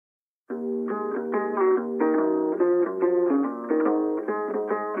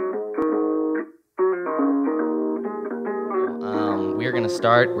going to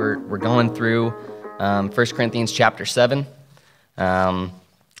start. We're going through 1 Corinthians chapter 7.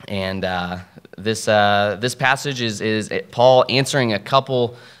 This passage is Paul answering a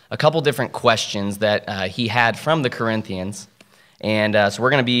couple different questions that he had from the Corinthians. And so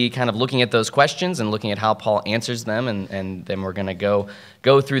we're going to be kind of looking at those questions and looking at how Paul answers them, and then we're going to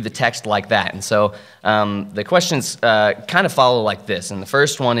go through the text like that. And so the questions kind of follow like this. And the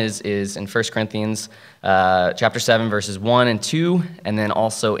first one is in 1 Corinthians chapter 7, verses 1 and 2, and then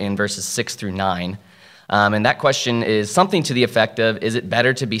also in verses 6 through 9. And that question is something to the effect of, is it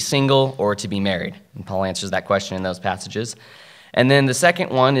better to be single or to be married? And Paul answers that question in those passages. And then the second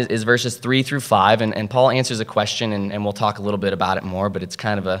one is verses 3 through 5, and Paul answers a question, and we'll talk a little bit about it more, but it's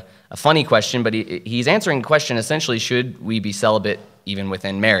kind of a funny question, but he's answering the question, essentially, should we be celibate even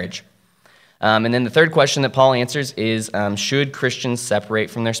within marriage? And then the third question that Paul answers is, should Christians separate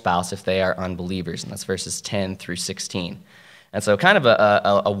from their spouse if they are unbelievers? And that's verses 10 through 16. And so kind of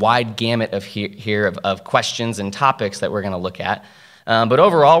a wide gamut of questions and topics that we're going to look at. But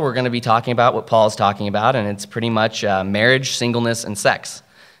overall, we're going to be talking about what Paul's talking about, and it's pretty much marriage, singleness, and sex.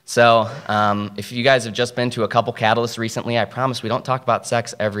 So if you guys have just been to a couple catalysts recently, I promise we don't talk about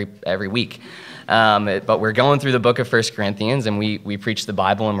sex every week. But we're going through the book of 1 Corinthians, and we preach the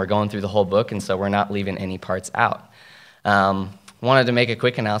Bible, and we're going through the whole book, and so we're not leaving any parts out. Wanted to make a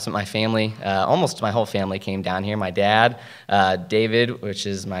quick announcement. My family, almost my whole family came down here. My dad, David, which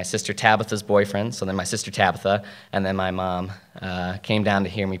is my sister Tabitha's boyfriend, so then my sister Tabitha, and then my mom came down to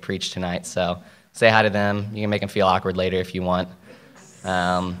hear me preach tonight. So say hi to them. You can make them feel awkward later if you want.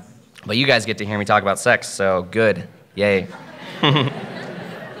 But you guys get to hear me talk about sex, so good. Yay.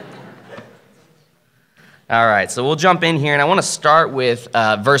 All right, so we'll jump in here, and I want to start with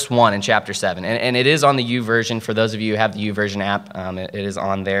verse 1 in chapter 7. And it is on the YouVersion. For those of you who have the YouVersion app, it is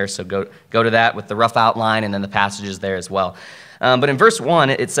on there, so go to that with the rough outline and then the passages there as well. But in verse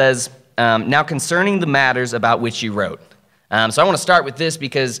 1, it says, now concerning the matters about which you wrote. So I want to start with this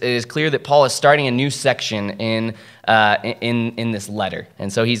because it is clear that Paul is starting a new section in this letter.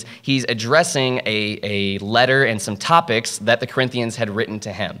 And so he's addressing a letter and some topics that the Corinthians had written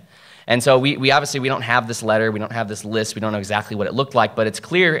to him. And so we obviously don't have this letter, we don't have this list, we don't know exactly what it looked like, but it's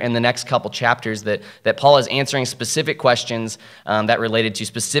clear in the next couple chapters that Paul is answering specific questions that related to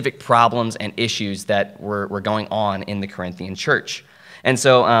specific problems and issues that were going on in the Corinthian church. And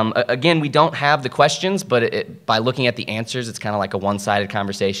so, again, we don't have the questions, but by looking at the answers, it's kind of like a one-sided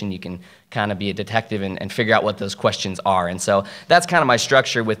conversation. You can kind of be a detective and figure out what those questions are. And so that's kind of my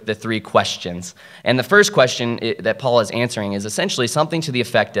structure with the three questions. And the first question that Paul is answering is essentially something to the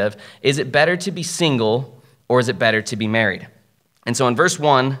effect of, is it better to be single or is it better to be married? And so in verse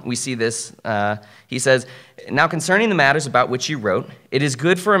 1, we see this. He says, now concerning the matters about which you wrote, it is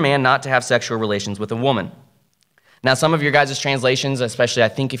good for a man not to have sexual relations with a woman. Now, some of your guys' translations, especially I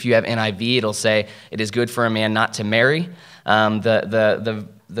think if you have NIV, it'll say it is good for a man not to marry.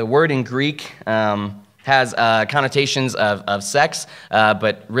 The word in Greek has connotations of sex,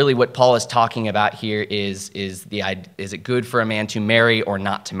 but really what Paul is talking about here is it good for a man to marry or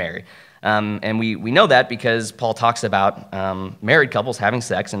not to marry? And we know that because Paul talks about married couples having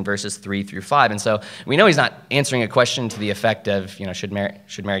sex in verses 3 through 5. And so we know he's not answering a question to the effect of, should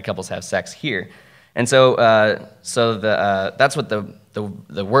married couples have sex here? And so, that's what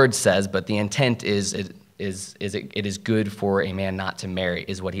the word says, but the intent is it is good for a man not to marry,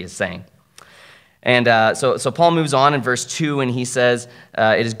 is what he is saying. And so Paul moves on in verse 2, and he says,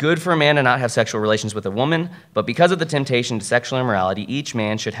 it is good for a man to not have sexual relations with a woman, but because of the temptation to sexual immorality, each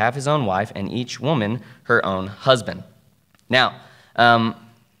man should have his own wife, and each woman her own husband. Now,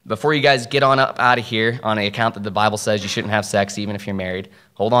 before you guys get on up out of here on the account that the Bible says you shouldn't have sex even if you're married,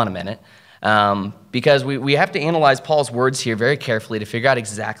 hold on a minute. Because we have to analyze Paul's words here very carefully to figure out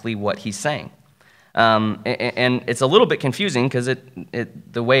exactly what he's saying. And it's a little bit confusing because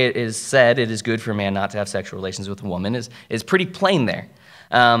the way it is said, it is good for a man not to have sexual relations with a woman, is pretty plain there.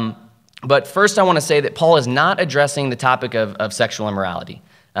 But first I want to say that Paul is not addressing the topic of sexual immorality,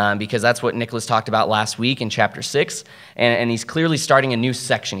 because that's what Nicholas talked about last week in chapter 6, and he's clearly starting a new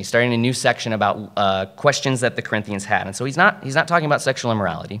section. He's starting a new section about questions that the Corinthians had. And so he's not talking about sexual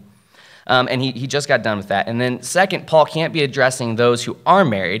immorality. And he just got done with that. And then second, Paul can't be addressing those who are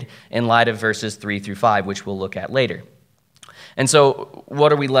married in light of verses 3 through 5, which we'll look at later. And so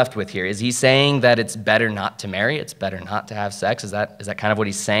what are we left with here? Is he saying that it's better not to marry? It's better not to have sex? Is that kind of what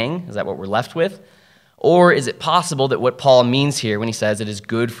he's saying? Is that what we're left with? Or is it possible that what Paul means here when he says it is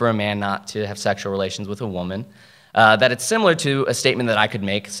good for a man not to have sexual relations with a woman, that it's similar to a statement that I could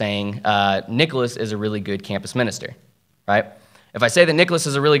make saying Nicholas is a really good campus minister, right? If I say that Nicholas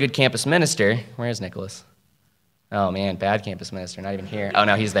is a really good campus minister, where is Nicholas? Oh, man, bad campus minister, not even here. Oh,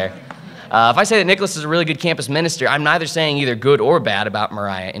 no, he's there. If I say that Nicholas is a really good campus minister, I'm neither saying either good or bad about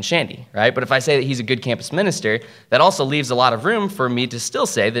Mariah and Shandy, right? But if I say that he's a good campus minister, that also leaves a lot of room for me to still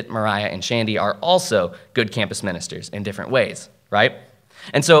say that Mariah and Shandy are also good campus ministers in different ways, right?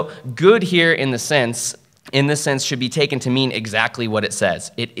 And so good here in this sense, should be taken to mean exactly what it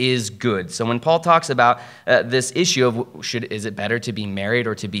says. It is good. So when Paul talks about this issue of is it better to be married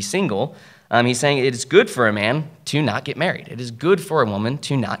or to be single, he's saying it is good for a man to not get married. It is good for a woman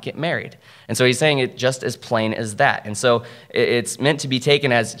to not get married. And so he's saying it just as plain as that. And so it's meant to be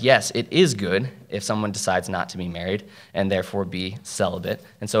taken as, yes, it is good if someone decides not to be married and therefore be celibate.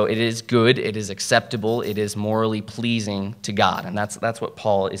 And so it is good, it is acceptable, it is morally pleasing to God. And that's what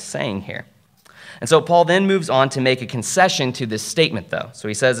Paul is saying here. And so Paul then moves on to make a concession to this statement, though. So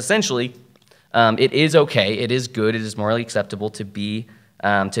he says, essentially, it is okay, it is good, it is morally acceptable to be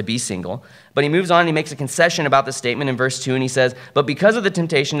single. But he moves on and he makes a concession about the statement in verse 2, and he says, but because of the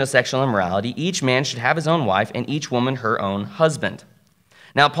temptation of sexual immorality, each man should have his own wife and each woman her own husband.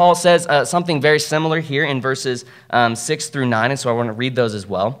 Now, Paul says something very similar here in verses 6 through 9, and so I want to read those as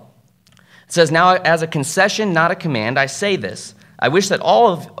well. It says, now as a concession, not a command, I say this. I wish that all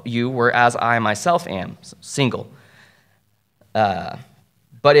of you were as I myself am, single. But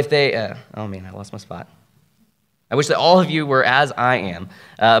if they, oh man, I lost my spot. I wish that all of you were as I am,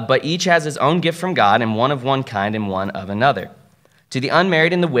 but each has his own gift from God, and one of one kind and one of another. To the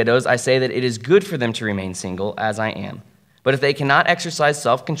unmarried and the widows, I say that it is good for them to remain single, as I am. But if they cannot exercise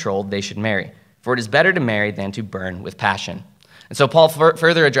self-control, they should marry, for it is better to marry than to burn with passion. And so Paul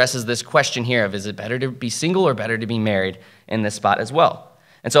further addresses this question here of, is it better to be single or better to be married in this spot as well?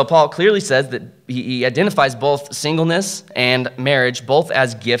 And so Paul clearly says that he identifies both singleness and marriage both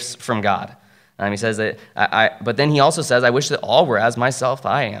as gifts from God. He says that, but then he also says, I wish that all were as myself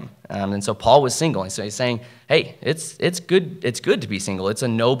I am. And so Paul was single. And so he's saying, hey, it's good to be single. It's a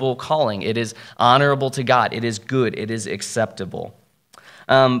noble calling. It is honorable to God. It is good. It is acceptable.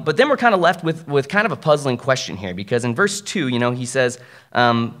 But then we're kind of left with kind of a puzzling question here, because in verse 2, he says,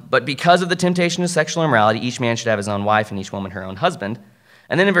 but because of the temptation of sexual immorality, each man should have his own wife and each woman her own husband.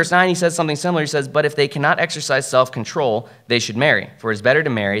 And then in verse 9, he says something similar. He says, but if they cannot exercise self-control, they should marry, for it is better to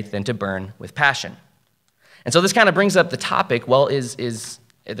marry than to burn with passion. And so this kind of brings up the topic, well,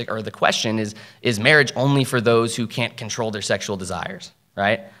 the question is marriage only for those who can't control their sexual desires,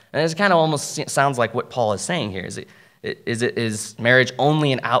 right? And it kind of almost sounds like what Paul is saying here. Is marriage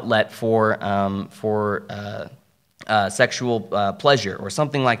only an outlet for sexual pleasure or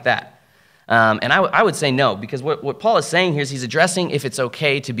something like that? And I would say no, because what Paul is saying here is he's addressing if it's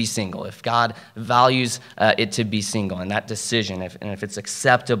okay to be single, if God values it to be single, and that decision, if it's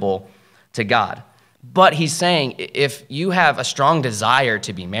acceptable to God. But he's saying if you have a strong desire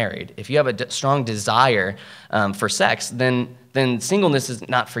to be married, if you have a strong desire for sex, then singleness is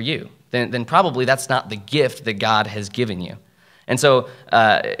not for you. Then probably that's not the gift that God has given you. And so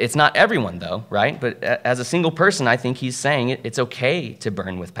it's not everyone, though, right? But as a single person, I think he's saying it's okay to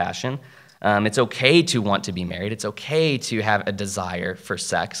burn with passion. It's okay to want to be married. It's okay to have a desire for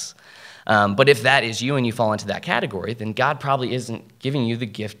sex. But if that is you and you fall into that category, then God probably isn't giving you the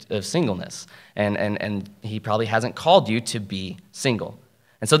gift of singleness. And he probably hasn't called you to be single.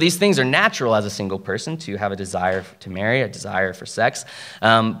 And so these things are natural as a single person, to have a desire to marry, a desire for sex.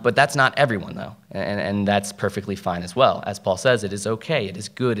 But that's not everyone, though. And that's perfectly fine as well. As Paul says, it is okay, it is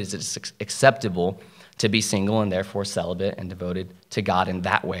good, it is acceptable to be single and therefore celibate and devoted to God in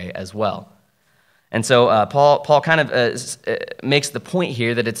that way as well. And so Paul kind of makes the point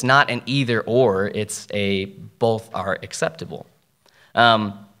here that it's not an either or, it's a both are acceptable.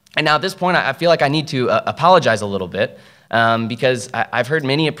 And now at this point, I feel like I need to apologize a little bit, because I've heard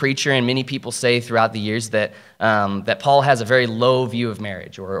many a preacher and many people say throughout the years that Paul has a very low view of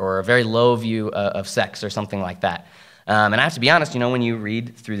marriage or a very low view of sex or something like that. And I have to be honest, when you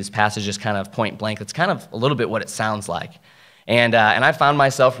read through this passage just kind of point blank, it's kind of a little bit what it sounds like. And I found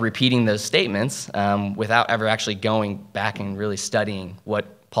myself repeating those statements without ever actually going back and really studying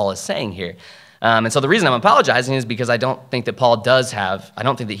what Paul is saying here. And so the reason I'm apologizing is because I don't think that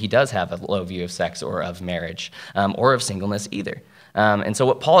he does have a low view of sex or of marriage or of singleness either. And so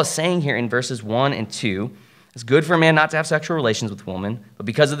what Paul is saying here in verses 1 and 2, it's good for a man not to have sexual relations with a woman, but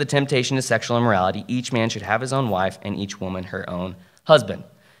because of the temptation to sexual immorality, each man should have his own wife and each woman her own husband.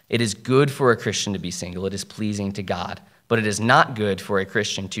 It is good for a Christian to be single. It is pleasing to God. But it is not good for a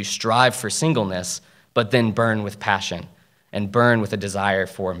Christian to strive for singleness, but then burn with passion and burn with a desire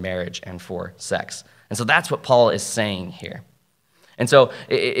for marriage and for sex. And so that's what Paul is saying here. And so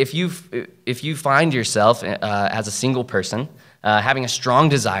if you find yourself as a single person, having a strong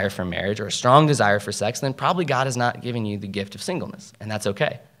desire for marriage or a strong desire for sex, then probably God is not giving you the gift of singleness, and that's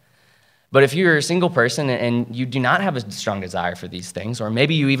okay. But if you're a single person and you do not have a strong desire for these things, or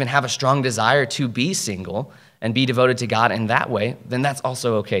maybe you even have a strong desire to be single and be devoted to God in that way, then that's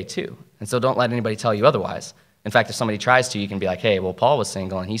also okay too. And so don't let anybody tell you otherwise. In fact, if somebody tries to, you can be like, hey, well, Paul was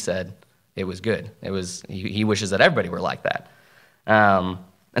single and he said it was good. He wishes that everybody were like that.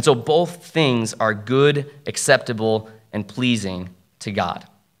 And so both things are good, acceptable, and pleasing to God.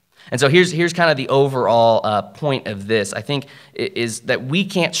 And so here's kind of the overall point of this, I think, is that we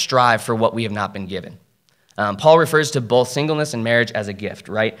can't strive for what we have not been given. Paul refers to both singleness and marriage as a gift,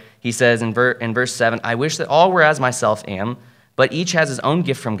 right? He says in verse 7, I wish that all were as myself am, but each has his own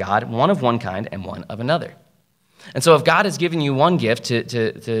gift from God, one of one kind and one of another. And so if God has given you one gift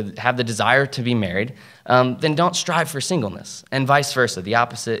to have the desire to be married, then don't strive for singleness, and vice versa. The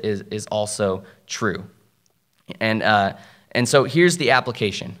opposite is also true. And so here's the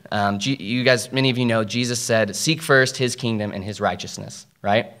application. You guys, many of you know, Jesus said, seek first his kingdom and his righteousness,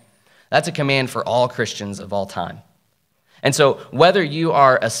 right? That's a command for all Christians of all time. And so whether you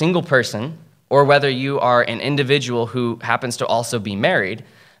are a single person or whether you are an individual who happens to also be married,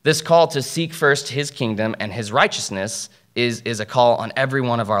 this call to seek first his kingdom and his righteousness is a call on every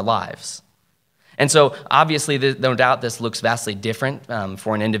one of our lives. And so, obviously, no doubt this looks vastly different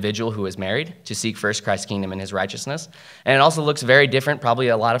for an individual who is married to seek first Christ's kingdom and his righteousness. And it also looks very different probably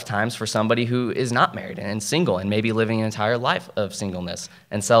a lot of times for somebody who is not married and single and maybe living an entire life of singleness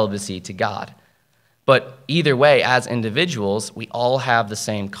and celibacy to God. But either way, as individuals, we all have the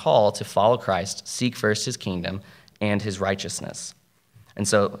same call to follow Christ, seek first his kingdom and his righteousness. And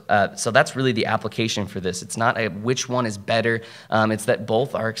so that's really the application for this. It's not which one is better. It's that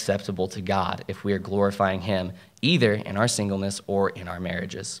both are acceptable to God if we are glorifying him, either in our singleness or in our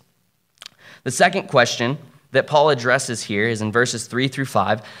marriages. The second question that Paul addresses here is in verses 3 through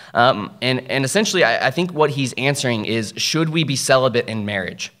 5. And essentially, I think what he's answering is, should we be celibate in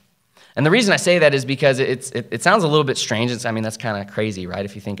marriage? And the reason I say that is because it sounds a little bit strange. That's kind of crazy, right,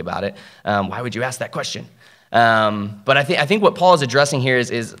 if you think about it. Why would you ask that question? But I think what Paul is addressing here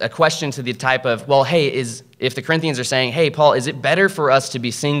is a question to the type of, well, hey, if the Corinthians are saying, hey, Paul, is it better for us to be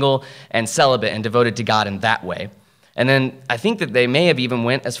single and celibate and devoted to God in that way? And then I think that they may have even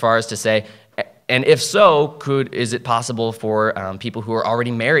went as far as to say, and if so, is it possible for people who are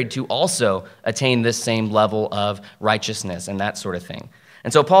already married to also attain this same level of righteousness and that sort of thing?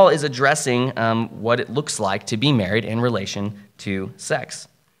 And so Paul is addressing what it looks like to be married in relation to sex.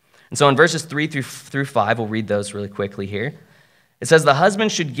 And so in verses 3 through 5, we'll read those really quickly here. It says, the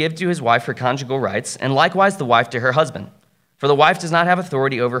husband should give to his wife her conjugal rights, and likewise the wife to her husband. For the wife does not have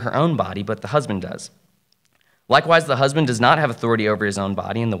authority over her own body, but the husband does. Likewise, the husband does not have authority over his own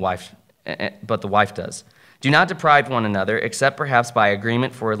body, but the wife does. Do not deprive one another, except perhaps by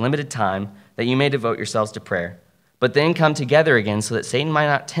agreement for a limited time, that you may devote yourselves to prayer. But then come together again, so that Satan might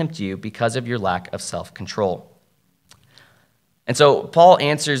not tempt you because of your lack of self-control. And so Paul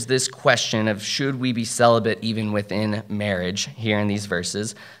answers this question of should we be celibate even within marriage here in these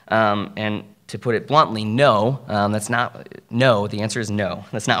verses. And to put it bluntly, no. The answer is no.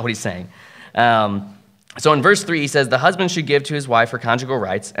 That's not what he's saying. So in verse 3, he says, the husband should give to his wife her conjugal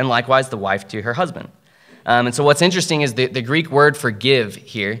rights, and likewise the wife to her husband. And so what's interesting is the Greek word for give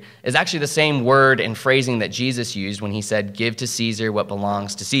here is actually the same word and phrasing that Jesus used when he said, give to Caesar what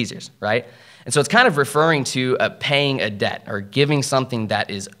belongs to Caesar's, right? And so it's kind of referring to paying a debt or giving something that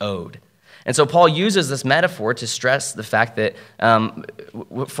is owed. And so Paul uses this metaphor to stress the fact that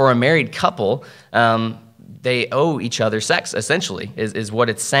for a married couple, they owe each other sex, essentially, is what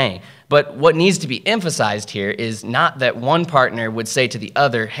it's saying. But what needs to be emphasized here is not that one partner would say to the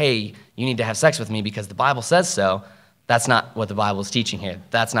other, hey, you need to have sex with me because the Bible says so. That's not what the Bible is teaching here.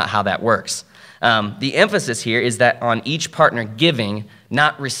 That's not how that works. The emphasis here is that on each partner giving,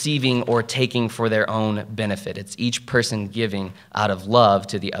 not receiving or taking for their own benefit. It's each person giving out of love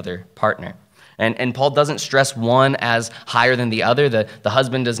to the other partner. And Paul doesn't stress one as higher than the other. The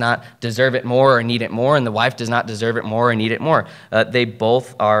husband does not deserve it more or need it more, and the wife does not deserve it more or need it more. They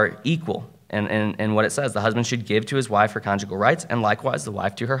both are equal. And what it says, the husband should give to his wife her conjugal rights, and likewise the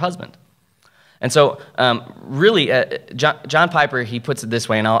wife to her husband. And so, really, John Piper, he puts it this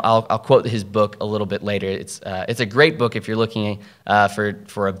way, and I'll quote his book a little bit later. It's a great book if you're looking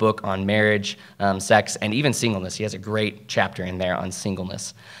for a book on marriage, sex, and even singleness. He has a great chapter in there on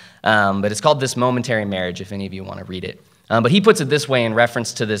singleness. But it's called This Momentary Marriage, if any of you want to read it. But he puts it this way in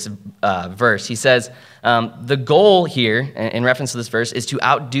reference to this verse. He says, the goal here, in reference to this verse, is to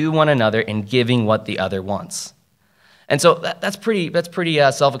outdo one another in giving what the other wants. And so that's pretty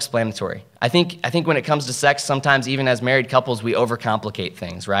self-explanatory. I think when it comes to sex, sometimes even as married couples, we overcomplicate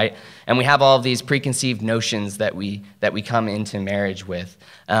things, right? And we have all of these preconceived notions that we come into marriage with.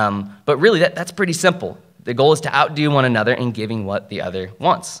 But really, that's pretty simple. The goal is to outdo one another in giving what the other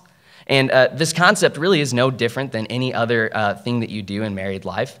wants. And this concept really is no different than any other thing that you do in married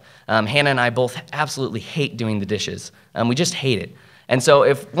life. Hannah and I both absolutely hate doing the dishes. We just hate it. And so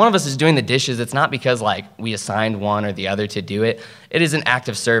if one of us is doing the dishes, it's not because we assigned one or the other to do it. It is an act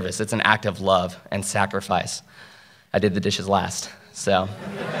of service. It's an act of love and sacrifice. I did the dishes last, so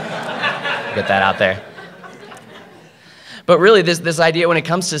get that out there. But really, this idea when it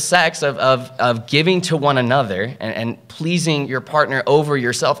comes to sex of giving to one another and pleasing your partner over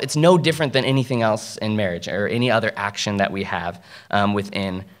yourself, it's no different than anything else in marriage or any other action that we have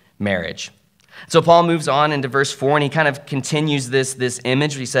within marriage. So Paul moves on into verse 4, and he kind of continues this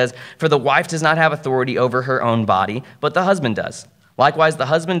image. He says, "For the wife does not have authority over her own body, but the husband does. Likewise, the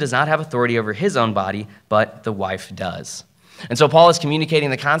husband does not have authority over his own body, but the wife does." And so Paul is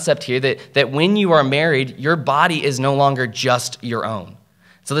communicating the concept here that when you are married, your body is no longer just your own.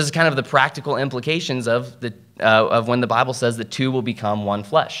 So this is kind of the practical implications of when the Bible says the two will become one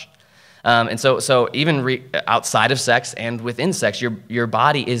flesh. And so even outside of sex and within sex, your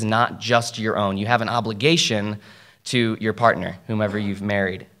body is not just your own. You have an obligation to your partner, whomever you've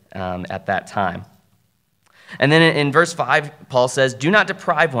married at that time. And then in verse 5, Paul says, "Do not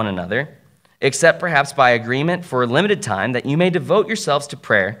deprive one another, except perhaps by agreement for a limited time, that you may devote yourselves to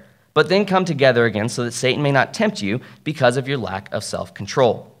prayer, but then come together again so that Satan may not tempt you because of your lack of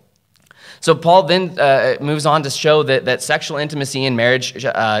self-control." So Paul then moves on to show that sexual intimacy in marriage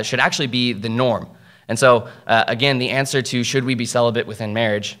should actually be the norm. And so, again, the answer to should we be celibate within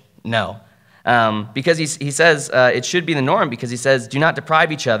marriage, no. Because he says it should be the norm because he says, "Do not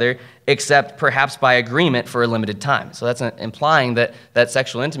deprive each other except perhaps by agreement for a limited time." So that's implying that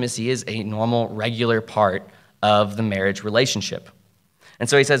sexual intimacy is a normal, regular part of the marriage relationship. And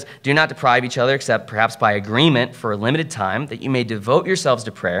so he says, "Do not deprive each other except perhaps by agreement for a limited time, that you may devote yourselves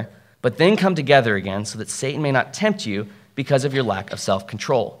to prayer, but then come together again so that Satan may not tempt you because of your lack of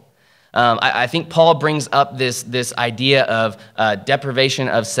self-control." I think Paul brings up this idea of deprivation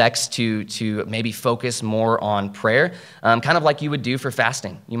of sex to maybe focus more on prayer, kind of like you would do for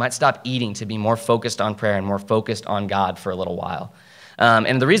fasting. You might stop eating to be more focused on prayer and more focused on God for a little while.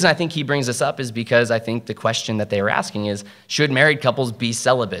 And the reason I think he brings this up is because I think the question that they were asking is, should married couples be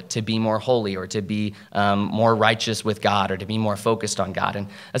celibate to be more holy or to be more righteous with God or to be more focused on God? And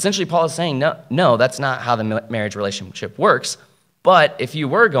essentially Paul is saying, no, that's not how the marriage relationship works. But if you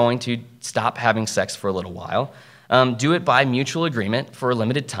were going to stop having sex for a little while, do it by mutual agreement for a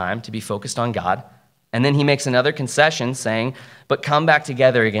limited time to be focused on God. And then he makes another concession saying, "But come back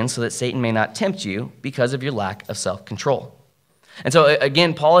together again so that Satan may not tempt you because of your lack of self-control." And so,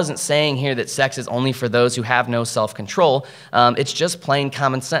 again, Paul isn't saying here that sex is only for those who have no self-control. It's just plain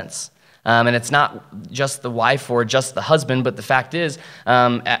common sense. And it's not just the wife or just the husband, but the fact is,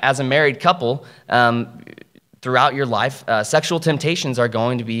 as a married couple, throughout your life, sexual temptations are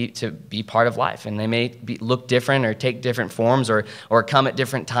going to be part of life. And they may look different or take different forms or come at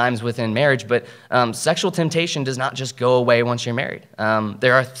different times within marriage. But sexual temptation does not just go away once you're married.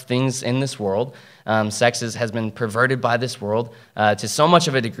 There are things in this world. Sex has been perverted by this world to so much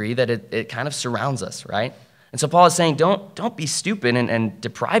of a degree that it kind of surrounds us, right? And so Paul is saying, don't be stupid and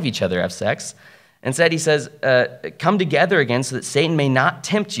deprive each other of sex. Instead, he says, come together again so that Satan may not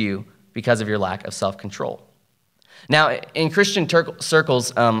tempt you because of your lack of self-control. Now, in Christian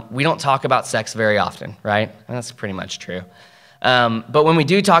circles, we don't talk about sex very often, right? And that's pretty much true. But when we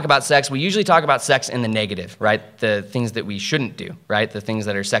do talk about sex, we usually talk about sex in the negative, right? The things that we shouldn't do, right? The things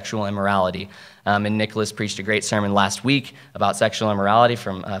that are sexual immorality. And Nicholas preached a great sermon last week about sexual immorality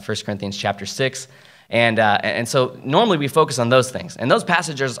from 1 Corinthians chapter 6. And so normally we focus on those things. And those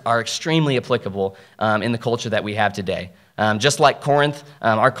passages are extremely applicable in the culture that we have today. Just like Corinth,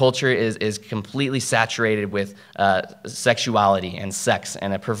 our culture is completely saturated with sexuality and sex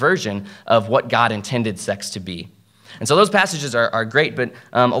and a perversion of what God intended sex to be. And so those passages are great, but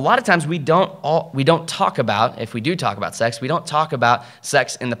a lot of times we don't talk about, if we do talk about sex, we don't talk about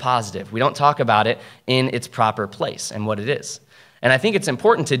sex in the positive. We don't talk about it in its proper place and what it is. And I think it's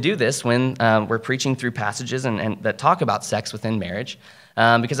important to do this when we're preaching through passages and that talk about sex within marriage,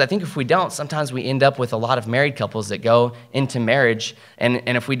 because I think if we don't, sometimes we end up with a lot of married couples that go into marriage, and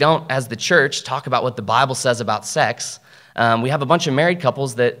if we don't, as the church, talk about what the Bible says about sex, we have a bunch of married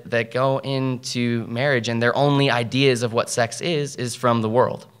couples that go into marriage and their only ideas of what sex is from the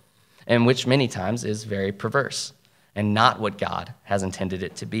world, and which many times is very perverse and not what God has intended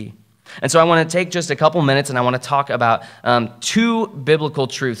it to be. And so I want to take just a couple minutes and I want to talk about two biblical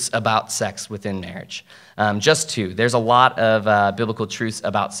truths about sex within marriage. Just two. There's a lot of biblical truths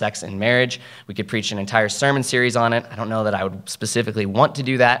about sex in marriage. We could preach an entire sermon series on it. I don't know that I would specifically want to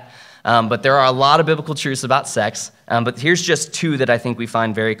do that, but there are a lot of biblical truths about sex. But here's just two that I think we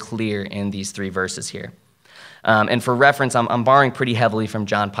find very clear in these three verses here. And for reference, I'm borrowing pretty heavily from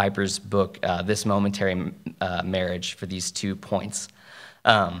John Piper's book, This Momentary Marriage, for these 2 points.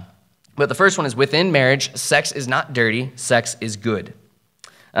 But the first one is, within marriage, sex is not dirty, sex is good.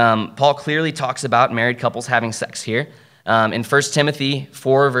 Paul clearly talks about married couples having sex here. In 1 Timothy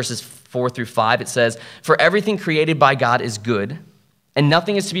 4, verses 4 through 5, it says, "For everything created by God is good, and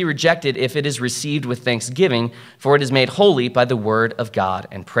nothing is to be rejected if it is received with thanksgiving, for it is made holy by the word of God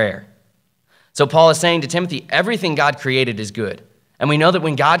and prayer." So Paul is saying to Timothy, everything God created is good. And we know that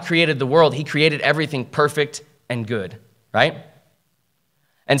when God created the world, he created everything perfect and good, right?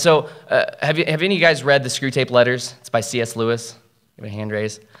 And so have any of you guys read the Screw Tape Letters? It's by C.S. Lewis. Give a hand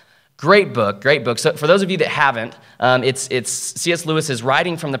raise. Great book, great book. So for those of you that haven't, it's C.S. Lewis is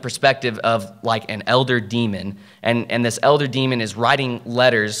writing from the perspective of like an elder demon, and this elder demon is writing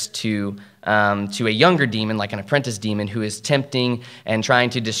letters to a younger demon, like an apprentice demon, who is tempting and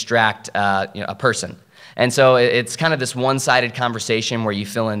trying to distract a person. And so it's kind of this one-sided conversation where you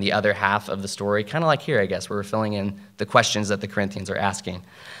fill in the other half of the story, kind of like here, I guess, where we're filling in the questions that the Corinthians are asking.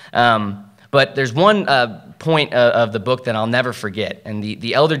 But there's one point of the book that I'll never forget, and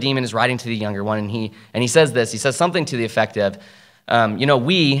the elder demon is writing to the younger one, and he says this. He says something to the effect of,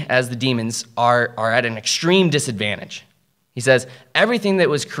 we, as the demons, are at an extreme disadvantage. He says, everything that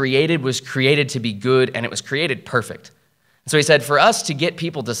was created to be good, and it was created perfect. So he said, for us to get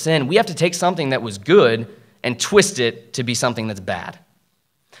people to sin, we have to take something that was good and twist it to be something that's bad.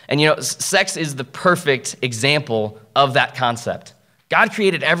 And sex is the perfect example of that concept. God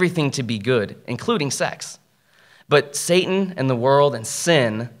created everything to be good, including sex. But Satan and the world and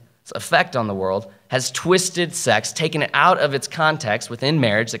sin's effect on the world has twisted sex, taken it out of its context within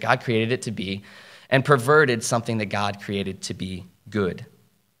marriage that God created it to be, and perverted something that God created to be good.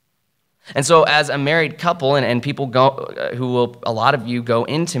 And so as a married couple, and people a lot of you go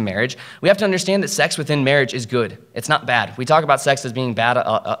into marriage, we have to understand that sex within marriage is good. It's not bad. We talk about sex as being bad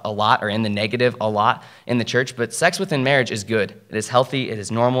a lot, or in the negative a lot in the church, but sex within marriage is good. It is healthy, it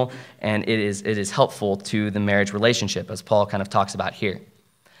is normal, and it is helpful to the marriage relationship, as Paul kind of talks about here.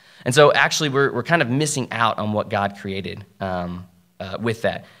 And so actually we're kind of missing out on what God created with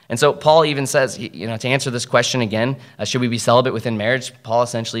that. And so Paul even says, to answer this question again, should we be celibate within marriage? Paul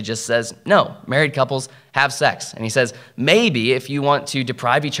essentially just says, no, married couples have sex. And he says, maybe if you want to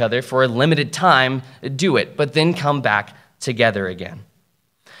deprive each other for a limited time, do it, but then come back together again.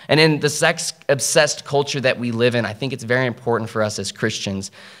 And in the sex-obsessed culture that we live in, I think it's very important for us as Christians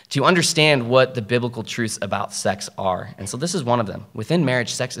to understand what the biblical truths about sex are. And so this is one of them. Within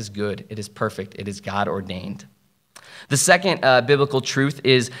marriage, sex is good. It is perfect. It is God-ordained. The second biblical truth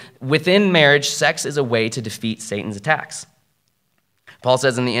is, within marriage, sex is a way to defeat Satan's attacks. Paul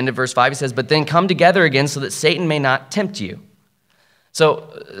says in the end of verse 5, he says, but then come together again so that Satan may not tempt you.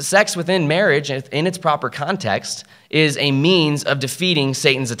 So sex within marriage, in its proper context, is a means of defeating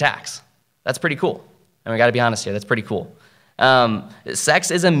Satan's attacks. That's pretty cool. And we got to be honest here, that's pretty cool. Sex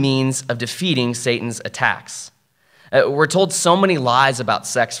is a means of defeating Satan's attacks. We're told so many lies about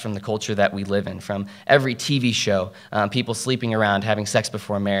sex from the culture that we live in, from every TV show, people sleeping around, having sex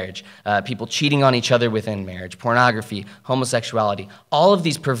before marriage, people cheating on each other within marriage, pornography, homosexuality, all of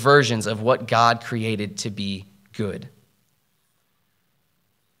these perversions of what God created to be good.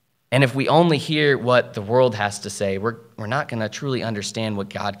 And if we only hear what the world has to say, we're not going to truly understand what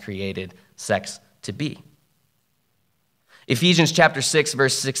God created sex to be. Ephesians chapter 6,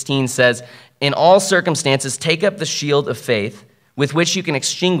 verse 16 says, in all circumstances, take up the shield of faith with which you can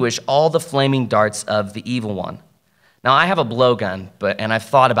extinguish all the flaming darts of the evil one. Now, I have a blowgun, and I've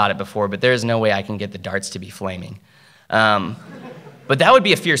thought about it before, but there is no way I can get the darts to be flaming. But that would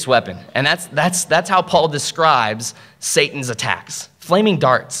be a fierce weapon, and that's how Paul describes Satan's attacks. Flaming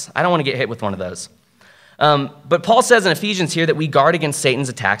darts. I don't want to get hit with one of those. But Paul says in Ephesians here that we guard against Satan's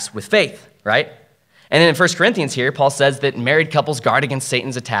attacks with faith, right? And then in 1 Corinthians here, Paul says that married couples guard against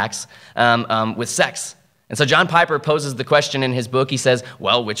Satan's attacks with sex. And so John Piper poses the question in his book. He says,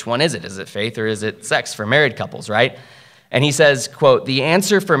 well, which one is it? Is it faith or is it sex for married couples, right? And he says, quote, the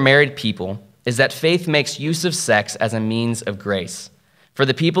answer for married people is that faith makes use of sex as a means of grace. For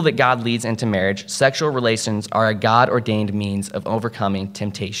the people that God leads into marriage, sexual relations are a God-ordained means of overcoming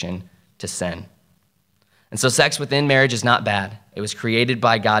temptation to sin. And so sex within marriage is not bad. It was created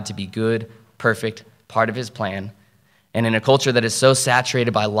by God to be good, perfect, part of his plan, And in a culture that is so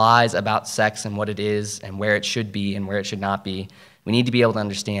saturated by lies about sex and what it is and where it should be and where it should not be, we need to be able to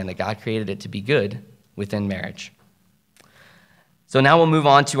understand that God created it to be good within marriage. So now we'll move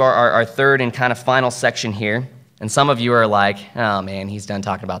on to our third and kind of final section here. And some of you are like, oh man, he's done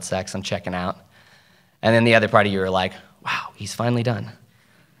talking about sex, I'm checking out. And then the other part of you are like, wow, he's finally done.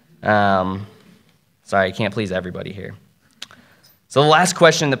 Sorry, I can't please everybody here. So the last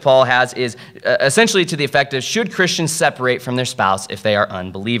question that Paul has is essentially to the effect of, should Christians separate from their spouse if they are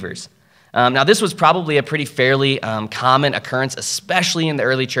unbelievers? Now, this was probably a pretty fairly common occurrence, especially in the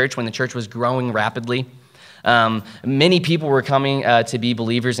early church when the church was growing rapidly. Many people were coming to be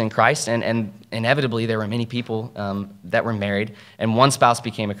believers in Christ, and inevitably there were many people that were married, and one spouse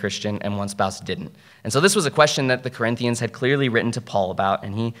became a Christian and one spouse didn't. And so this was a question that the Corinthians had clearly written to Paul about,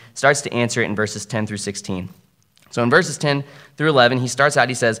 and he starts to answer it in verses 10 through 16. So in verses 10 through 11, he starts out,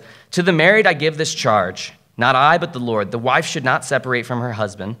 he says, "To the married I give this charge, not I, but the Lord. The wife should not separate from her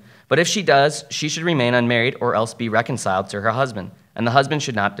husband, but if she does, she should remain unmarried or else be reconciled to her husband, and the husband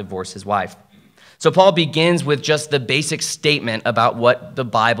should not divorce his wife." So Paul begins with just the basic statement about what the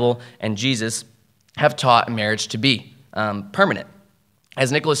Bible and Jesus have taught marriage to be, permanent. As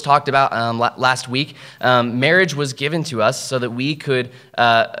Nicholas talked about last week, marriage was given to us so that we could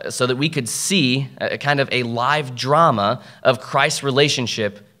see a kind of a live drama of Christ's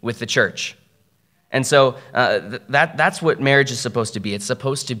relationship with the church. And so that's what marriage is supposed to be. It's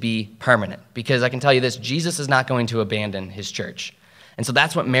supposed to be permanent, because I can tell you this, Jesus is not going to abandon his church. And so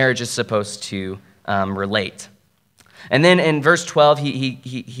that's what marriage is supposed to relate. And then in verse 12,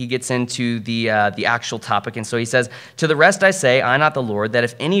 he gets into the actual topic. And so he says, "To the rest I say, I, not the Lord, that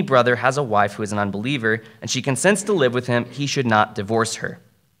if any brother has a wife who is an unbeliever, and she consents to live with him, he should not divorce her."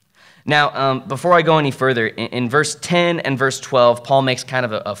 Now, before I go any further, in verse 10 and verse 12, Paul makes kind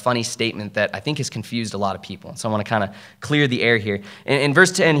of a funny statement that I think has confused a lot of people. So I want to kind of clear the air here. In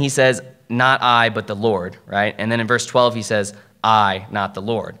verse 10, he says, "Not I, but the Lord," right? And then in verse 12, he says, "I, not the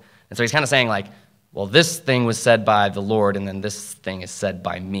Lord." And so he's kind of saying like, well, this thing was said by the Lord, and then this thing is said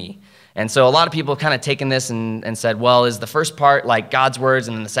by me. And so a lot of people have kind of taken this and said, well, is the first part like God's words,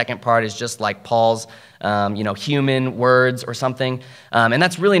 and then the second part is just like Paul's human words or something? And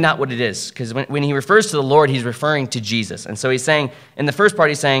that's really not what it is, because when he refers to the Lord, he's referring to Jesus. And so he's saying, in the first part,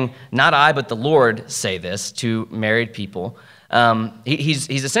 he's saying, not I, but the Lord say this to married people. He's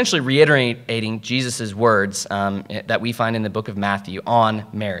essentially reiterating Jesus' words that we find in the book of Matthew on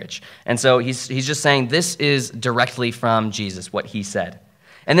marriage. And so he's just saying this is directly from Jesus, what he said.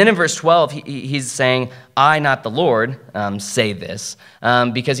 And then in verse 12, he's saying, I, not the Lord, say this,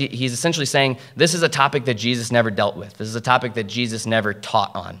 because he's essentially saying this is a topic that Jesus never dealt with. This is a topic that Jesus never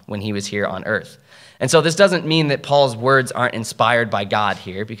taught on when he was here on earth. And so this doesn't mean that Paul's words aren't inspired by God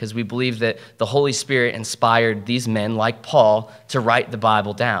here, because we believe that the Holy Spirit inspired these men like Paul to write the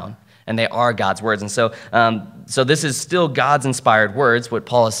Bible down, and they are God's words. And so this is still God's inspired words. What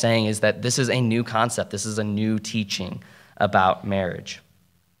Paul is saying is that this is a new concept. This is a new teaching about marriage.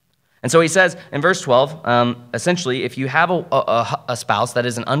 And so he says in verse 12, essentially, if you have a spouse that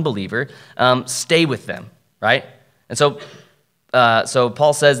is an unbeliever, stay with them, right? And so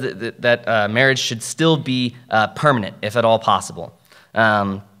Paul says that marriage should still be permanent, if at all possible.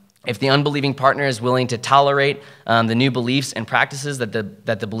 If the unbelieving partner is willing to tolerate the new beliefs and practices, that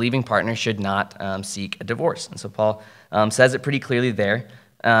the believing partner should not seek a divorce. And so Paul says it pretty clearly there.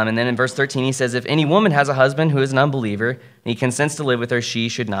 And then in verse 13, he says, if any woman has a husband who is an unbeliever, and he consents to live with her, she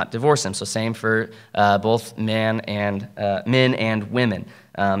should not divorce him. So same for both men and women.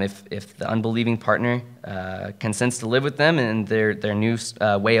 If the unbelieving partner consents to live with them and their new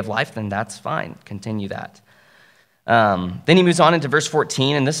way of life, then that's fine. Continue that. Then he moves on into verse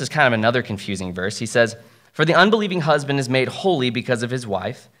 14, and this is kind of another confusing verse. He says, for the unbelieving husband is made holy because of his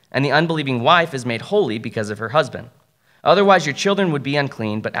wife, and the unbelieving wife is made holy because of her husband. Otherwise, your children would be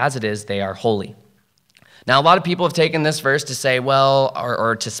unclean, but as it is, they are holy. Now, a lot of people have taken this verse to say, well,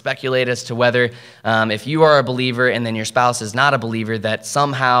 or to speculate as to whether if you are a believer and then your spouse is not a believer, that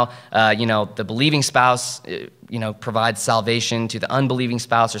somehow, the believing spouse, provides salvation to the unbelieving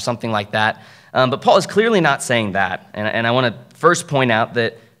spouse or something like that. But Paul is clearly not saying that. And I want to first point out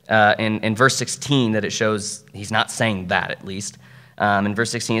that in verse 16 that it shows he's not saying that, at least. In verse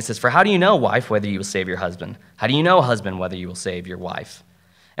 16, it says, for how do you know, wife, whether you will save your husband? How do you know, husband, whether you will save your wife?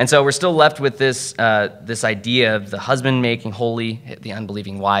 And so we're still left with this idea of the husband making holy the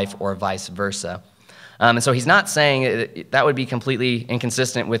unbelieving wife, or vice versa. And so he's not saying that would be completely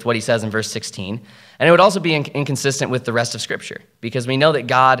inconsistent with what he says in verse 16. And it would also be inconsistent with the rest of Scripture, because we know that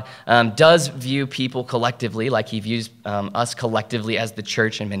God does view people collectively, like he views us collectively as the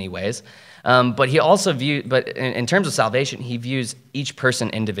church in many ways. But he also but in terms of salvation, he views each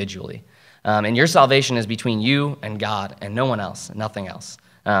person individually. And your salvation is between you and God and no one else, nothing else.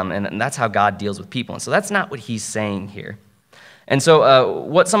 And that's how God deals with people. And so that's not what he's saying here. And so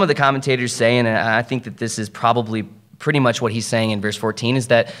what some of the commentators say, and I think that this is probably pretty much what he's saying in verse 14, is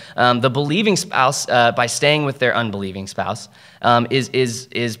that the believing spouse, by staying with their unbelieving spouse,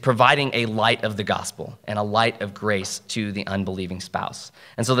 is providing a light of the gospel and a light of grace to the unbelieving spouse.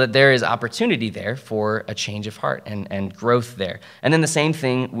 And so that there is opportunity there for a change of heart and growth there. And then the same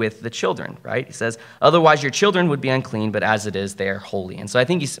thing with the children, right? He says, otherwise your children would be unclean, but as it is, they are holy. And so I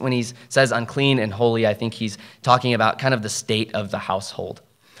think when he says unclean and holy, I think he's talking about kind of the state of the household.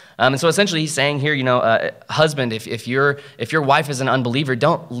 And so essentially he's saying here, husband, if your wife is an unbeliever,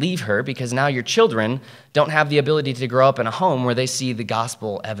 don't leave her, because now your children don't have the ability to grow up in a home where they see the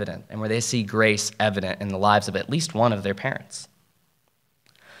gospel evident and where they see grace evident in the lives of at least one of their parents.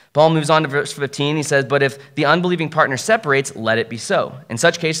 Paul moves on to verse 15. He says, but if the unbelieving partner separates, let it be so. In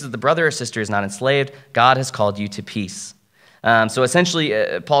such cases, the brother or sister is not enslaved. God has called you to peace. So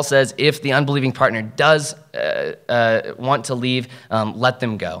essentially, Paul says, if the unbelieving partner does want to leave, let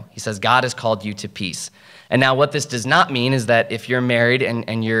them go. He says, God has called you to peace. And now what this does not mean is that if you're married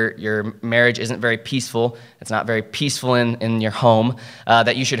and your marriage isn't very peaceful, it's not very peaceful in your home,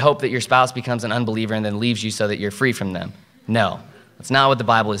 that you should hope that your spouse becomes an unbeliever and then leaves you so that you're free from them. No, that's not what the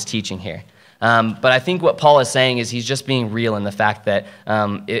Bible is teaching here. But I think what Paul is saying is he's just being real in the fact that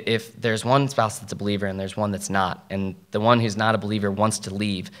if there's one spouse that's a believer and there's one that's not, and the one who's not a believer wants to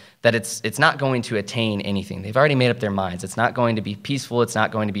leave, that it's not going to attain anything. They've already made up their minds. It's not going to be peaceful. It's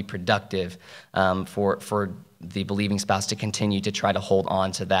not going to be productive for the believing spouse to continue to try to hold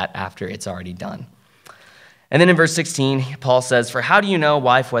on to that after it's already done. And then in verse 16, Paul says, for how do you know,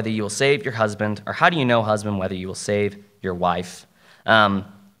 wife, whether you will save your husband, or how do you know, husband, whether you will save your wife?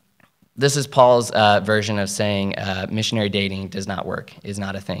 This is Paul's version of saying missionary dating does not work, is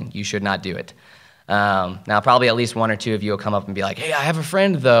not a thing. You should not do it. Now, probably at least one or two of you will come up and be like, hey, I have a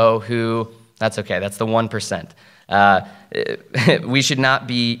friend, though, who, that's okay, that's the 1%. We should not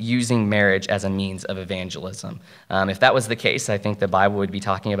be using marriage as a means of evangelism. If that was the case, I think the Bible would be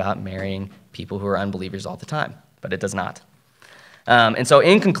talking about marrying people who are unbelievers all the time, but it does not. And so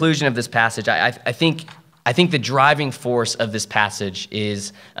in conclusion of this passage, I think the driving force of this passage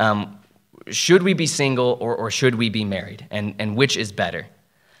is, should we be single or should we be married? And which is better?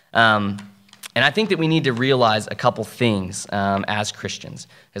 And I think that we need to realize a couple things as Christians.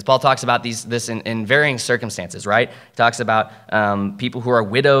 Because Paul talks about this in varying circumstances, right? He talks about people who are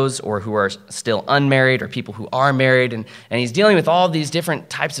widows or who are still unmarried or people who are married. And he's dealing with all these different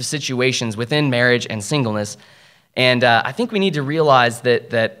types of situations within marriage and singleness. And I think we need to realize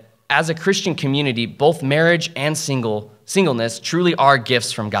that as a Christian community, both marriage and singleness truly are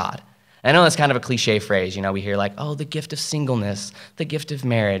gifts from God. I know that's kind of a cliche phrase. We hear like, oh, the gift of singleness, the gift of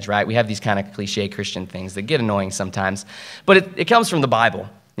marriage, right? We have these kind of cliche Christian things that get annoying sometimes. But it comes from the Bible.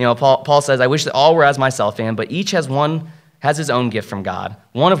 Paul says, I wish that all were as myself am, but each has his own gift from God,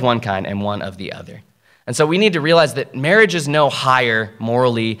 one of one kind and one of the other. And so we need to realize that marriage is no higher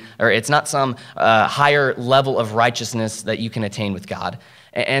morally, or it's not some higher level of righteousness that you can attain with God.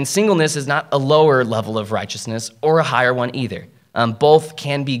 And singleness is not a lower level of righteousness or a higher one either. Both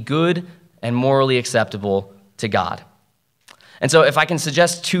can be good and morally acceptable to God. And so if I can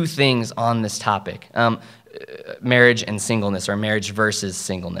suggest two things on this topic, marriage and singleness, or marriage versus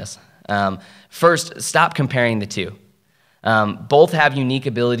singleness. First, stop comparing the two. Both have unique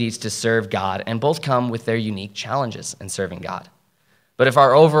abilities to serve God, and both come with their unique challenges in serving God. But if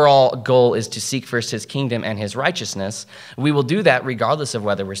our overall goal is to seek first his kingdom and his righteousness, we will do that regardless of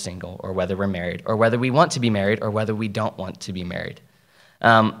whether we're single or whether we're married or whether we want to be married or whether we don't want to be married.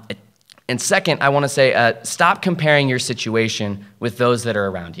 And second, I want to say, stop comparing your situation with those that are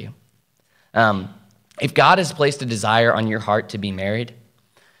around you. If God has placed a desire on your heart to be married,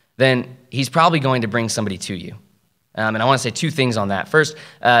 then he's probably going to bring somebody to you. And I want to say two things on that. First,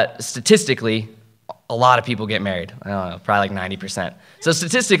 statistically, a lot of people get married. I don't know, probably like 90%. So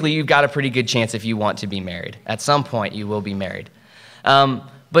statistically, you've got a pretty good chance if you want to be married. At some point, you will be married.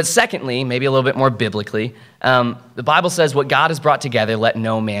 But secondly, maybe a little bit more biblically, the Bible says what God has brought together, let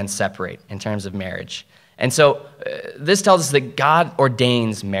no man separate in terms of marriage. And so this tells us that God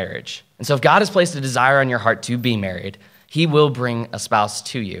ordains marriage. And so if God has placed a desire on your heart to be married, he will bring a spouse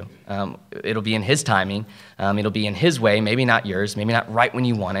to you. It'll be in his timing. It'll be in his way, maybe not yours, maybe not right when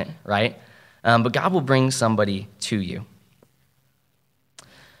you want it, right? but God will bring somebody to you.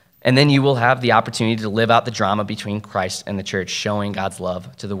 And then you will have the opportunity to live out the drama between Christ and the church, showing God's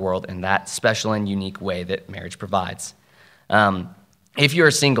love to the world in that special and unique way that marriage provides. If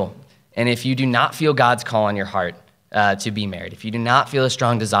you're single, and if you do not feel God's call on your heart to be married, if you do not feel a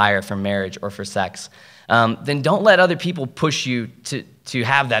strong desire for marriage or for sex, then don't let other people push you to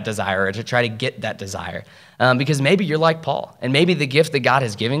have that desire or to try to get that desire. Because maybe you're like Paul, and maybe the gift that God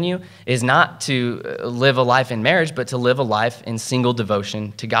has given you is not to live a life in marriage, but to live a life in single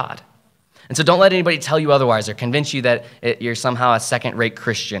devotion to God. And so don't let anybody tell you otherwise or convince you that you're somehow a second-rate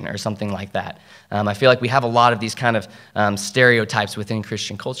Christian or something like that. I feel like we have a lot of these kind of stereotypes within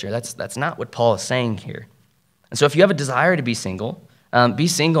Christian culture. That's not what Paul is saying here. And so if you have a desire to be single and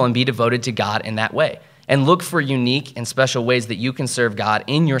be devoted to God in that way. And look for unique and special ways that you can serve God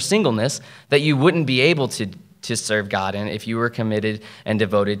in your singleness that you wouldn't be able to serve God in if you were committed and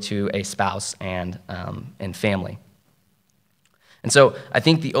devoted to a spouse and family. And so I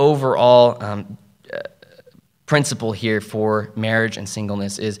think the overall principle here for marriage and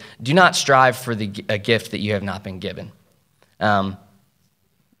singleness is do not strive for a gift that you have not been given.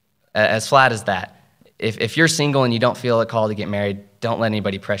 As flat as that. If you're single and you don't feel a call to get married, don't let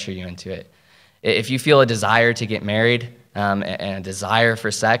anybody pressure you into it. If you feel a desire to get married and a desire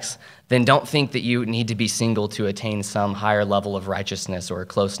for sex, then don't think that you need to be single to attain some higher level of righteousness or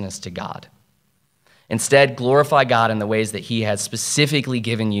closeness to God. Instead, glorify God in the ways that he has specifically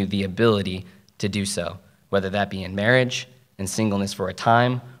given you the ability to do so, whether that be in marriage, in singleness for a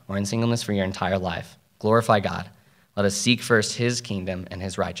time, or in singleness for your entire life. Glorify God. Let us seek first his kingdom and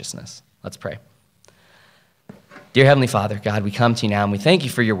his righteousness. Let's pray. Dear Heavenly Father, God, we come to you now and we thank you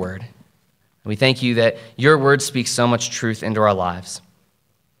for your word. We thank you that your word speaks so much truth into our lives.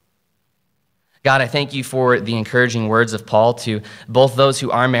 God, I thank you for the encouraging words of Paul to both those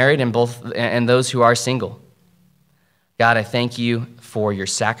who are married and those who are single. God, I thank you for your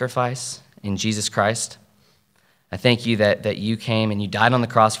sacrifice in Jesus Christ. I thank you that you came and you died on the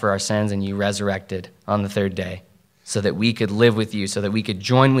cross for our sins and you resurrected on the third day so that we could live with you, so that we could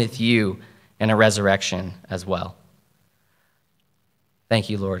join with you in a resurrection as well. Thank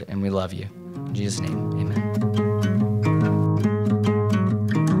you, Lord, and we love you. In Jesus' name, amen.